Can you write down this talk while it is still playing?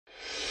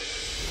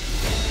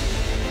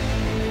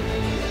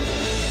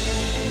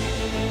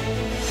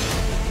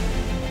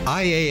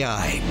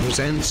IAI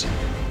presents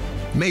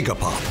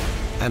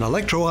MegaPOP, an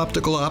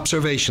electro-optical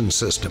observation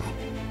system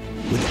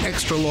with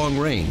extra long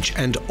range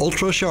and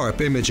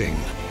ultra-sharp imaging.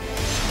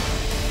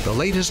 The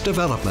latest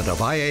development of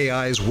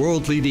IAI's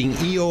world-leading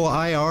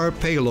EO-IR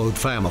payload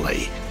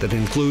family that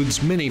includes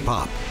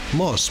MegaPOP,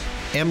 MOSP,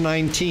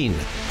 M19,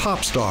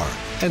 POPstar,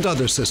 and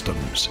other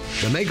systems.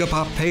 The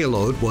MegaPOP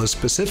payload was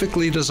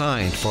specifically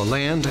designed for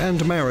land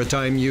and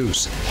maritime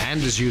use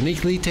and is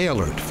uniquely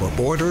tailored for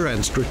border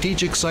and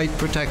strategic site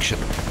protection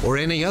or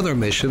any other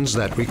missions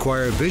that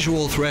require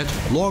visual threat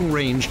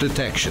long-range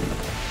detection.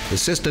 The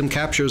system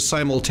captures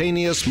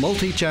simultaneous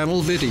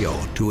multi-channel video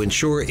to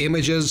ensure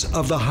images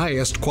of the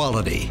highest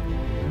quality.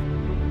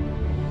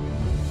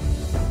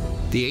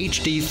 The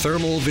HD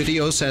thermal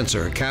video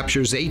sensor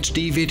captures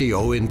HD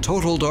video in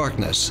total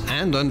darkness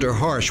and under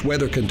harsh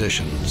weather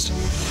conditions.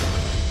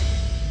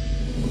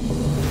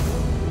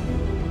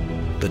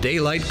 The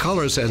daylight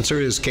color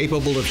sensor is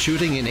capable of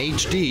shooting in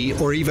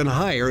HD or even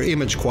higher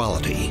image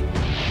quality.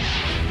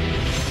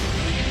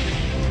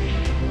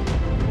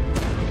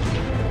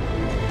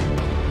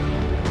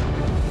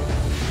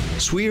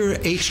 SWIR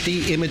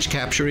HD image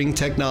capturing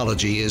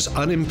technology is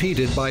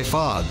unimpeded by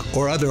fog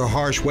or other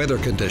harsh weather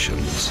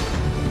conditions.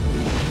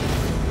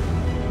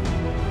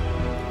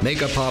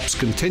 MegaPOP's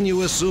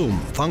continuous zoom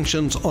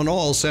functions on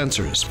all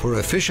sensors for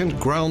efficient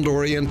ground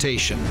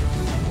orientation.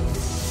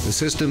 The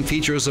system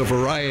features a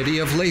variety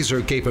of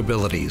laser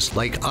capabilities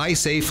like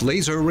eye-safe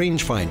laser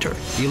rangefinder,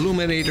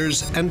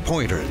 illuminators, and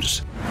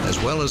pointers, as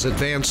well as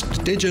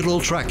advanced digital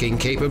tracking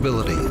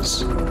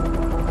capabilities.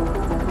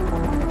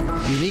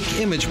 Unique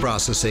image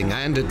processing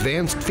and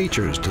advanced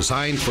features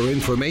designed for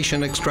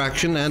information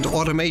extraction and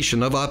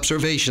automation of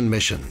observation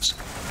missions.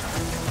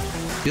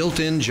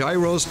 Built-in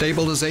gyro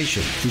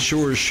stabilization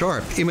ensures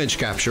sharp image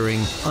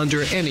capturing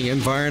under any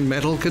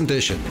environmental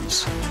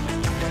conditions.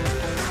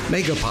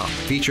 MegaPOP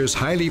features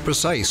highly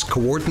precise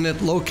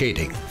coordinate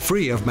locating,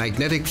 free of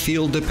magnetic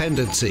field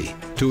dependency,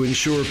 to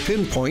ensure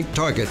pinpoint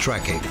target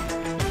tracking.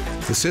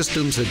 The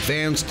system's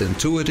advanced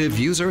intuitive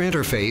user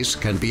interface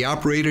can be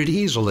operated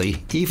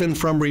easily even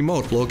from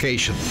remote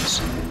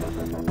locations.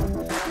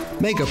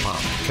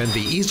 MegaPOP can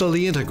be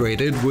easily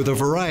integrated with a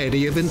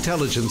variety of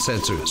intelligence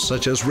sensors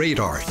such as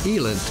radar,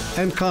 ELINT,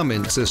 and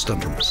comment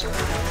systems.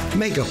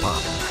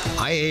 MegaPOP,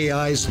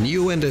 IAI's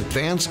new and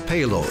advanced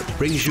payload,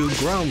 brings you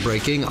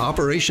groundbreaking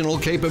operational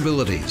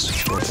capabilities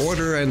for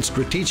border and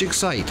strategic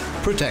site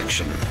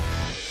protection.